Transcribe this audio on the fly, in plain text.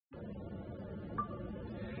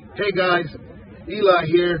Hey guys, Eli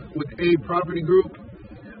here with A Property Group.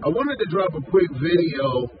 I wanted to drop a quick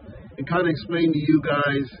video and kind of explain to you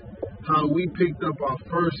guys how we picked up our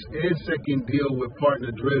first and second deal with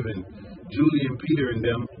Partner Driven, Julie and Peter and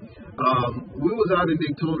them. We was out in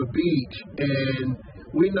Daytona Beach and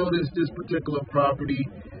we noticed this particular property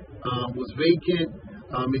was vacant.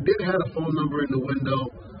 It did have a phone number in the window,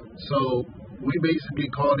 so we basically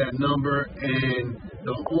called that number, and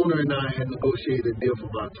the owner and I had negotiated a deal for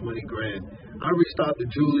about 20 grand. I reached out to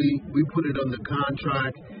Julie, we put it under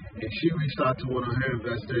contract, and she reached out to one of her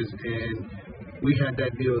investors, and we had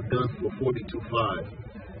that deal done for $42,500.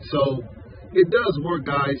 So it does work,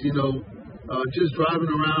 guys. Just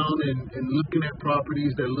driving around and looking at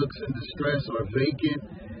properties that looks in distress or vacant.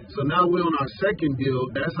 So now we're on our second deal.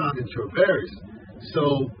 That's out in Traverse.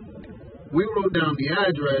 So we wrote down the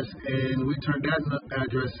address and we turned that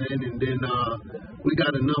address in, and then we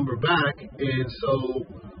got a number back. And so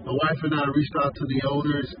my wife and I reached out to the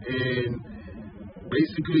owners, and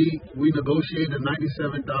basically we negotiated a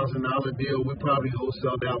 $97,000 deal. We probably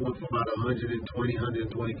wholesale that one for about $120,000,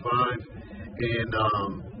 $125,000, and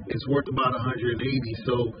it's worth about $180,000.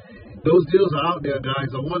 So those deals are out there,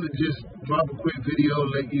 guys. I want to just drop a quick video,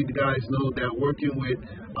 let you guys know that working with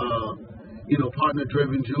Partner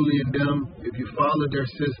Driven, Julie and them, if you follow their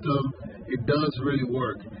system, it does really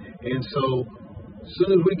work. And so as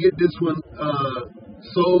soon as we get this one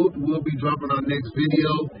sold, we'll be dropping our next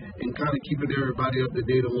video and kind of keeping everybody up to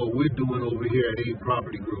date on what we're doing over here at A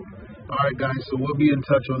Property Group. All right, guys, so we'll be in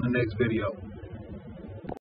touch on the next video.